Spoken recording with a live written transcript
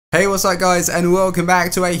Hey, what's up guys, and welcome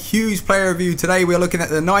back to a huge player review. Today we're looking at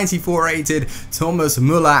the 94 rated Thomas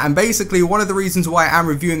Muller, and basically one of the reasons why I am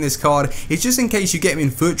reviewing this card is just in case you get him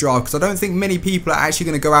in foot draft, because I don't think many people are actually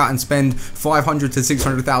going to go out and spend 500 to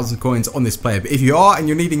 600,000 coins on this player. But if you are and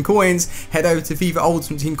you're needing coins, head over to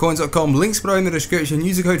FIFAUltimateTeamCoins.com, links below in the description,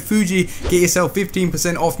 use the code Fuji, get yourself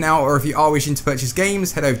 15% off now, or if you are wishing to purchase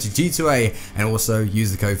games, head over to G2A and also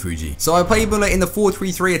use the code Fuji. So I played Muller in the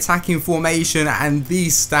 4-3-3 attacking formation, and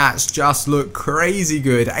these stats just look crazy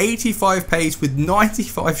good. 85 pace with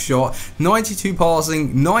 95 shot, 92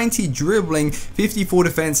 passing, 90 dribbling, 54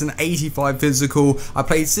 defense and 85 physical. I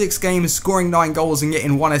played 6 games, scoring 9 goals and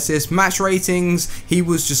getting 1 assist. Match ratings, he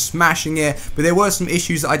was just smashing it, but there were some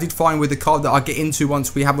issues that I did find with the card that I'll get into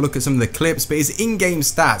once we have a look at some of the clips. But his in-game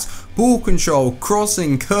stats: ball control,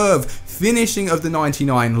 crossing, curve, finishing of the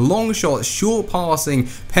 99, long shots, short passing,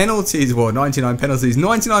 penalties, well 99 penalties,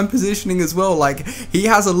 99 positioning as well. Like, he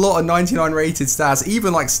has a lot of 99 rated stats,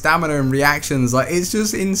 even like stamina and reactions. Like, it's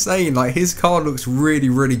just insane. Like, his card looks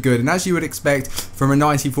really good, and as you would expect from a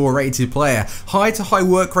 94 rated player. High to high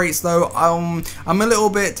work rates though, I'm a little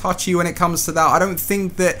bit touchy when it comes to that. I don't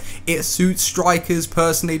think that it suits strikers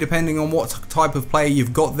personally, depending on what type of player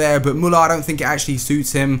you've got there, but Muller, I don't think it actually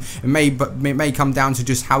suits him. It may come down to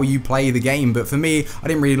just how you play the game, but for me, I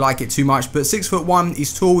didn't really like it too much. But 6'1",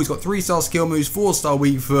 he's tall, he's got 3-star skill moves, 4-star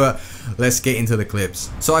weak foot. Let's get into the clips.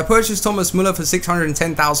 So I purchased Thomas Muller for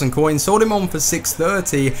 610,000 coins, sold him on for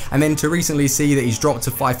 630, and then to recently see that he's dropped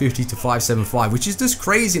to 550 to 575, which is just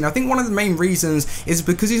crazy. And I think one of the main reasons is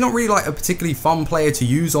because he's not really like a particularly fun player to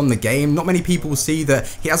use on the game. Not many people see that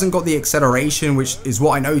he hasn't got the acceleration, which is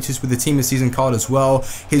what I noticed with the team of season card as well.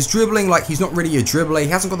 His dribbling, like, he's not really a dribbler, he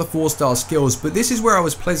hasn't got the 4-star skills, but this is where I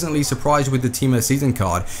was pleasantly surprised with the team of the season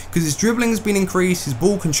card, because his dribbling has been increased, his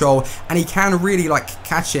ball control, and he can really like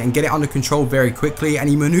catch it and get it under control very quickly, and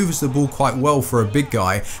he maneuvers the ball quite well for a big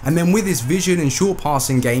guy. And then with his vision and short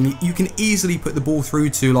passing game, you can easily put the ball through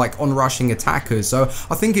to like on-rushing attackers. So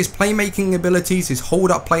I think his playmaking abilities, his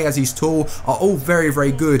hold-up play as he's tall, are all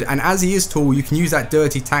very good. And as he is tall, you can use that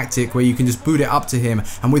dirty tactic where you can just boot it up to him,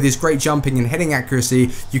 and with his great jumping and heading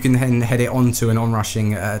accuracy, you can then head it onto an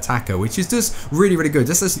on-rushing attacker, which is just really good.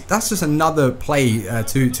 That's just another play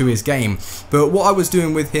to his game. But what I was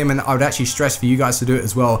doing with him, and I would actually stress for you guys to do it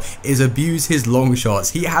as well, is abuse his long shots.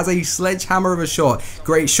 He has a sledgehammer of a shot,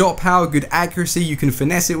 great shot power, good accuracy, you can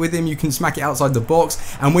finesse it with him, you can smack it outside the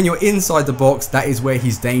box, and when you're inside the box, that is where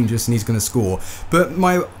he's dangerous and he's going to score. But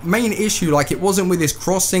my main issue, like, it wasn't with his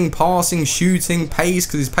crossing, passing, shooting, pace,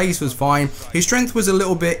 because his pace was fine. His strength was a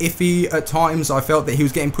little bit iffy at times. I felt that he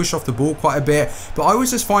was getting pushed off the ball quite a bit, but I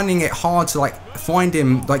was just finding it hard to like find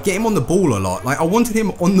him, like get him on the ball a lot. Like, I wanted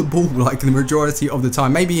him on the ball like the majority of the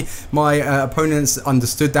time. Maybe my opponents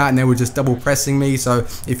understood that and they were just double pressing me, so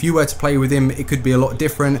if you were to play with him, it could be a lot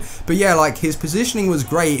different. But yeah, like, his positioning was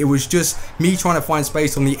great. It was just me trying to find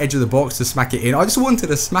space on the edge of the box to smack it in. I just wanted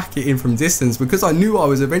to smack it in from distance because I knew I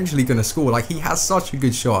was eventually going to score. Like, he has such a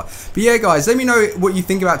good shot. But yeah guys, let me know what you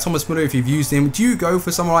think about Thomas Muller if you've used him. Do you go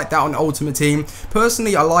for someone like that on Ultimate Team?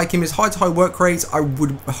 Personally, I like him. His high to high work rates, I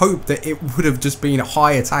would hope that it would have just been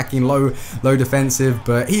high attacking, low defensive,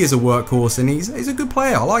 but he is a workhorse and he's a good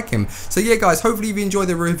player. I like him. So yeah guys, hopefully you enjoyed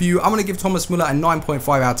the review. I'm going to give Thomas Muller a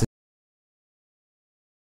 9.5 out of 10.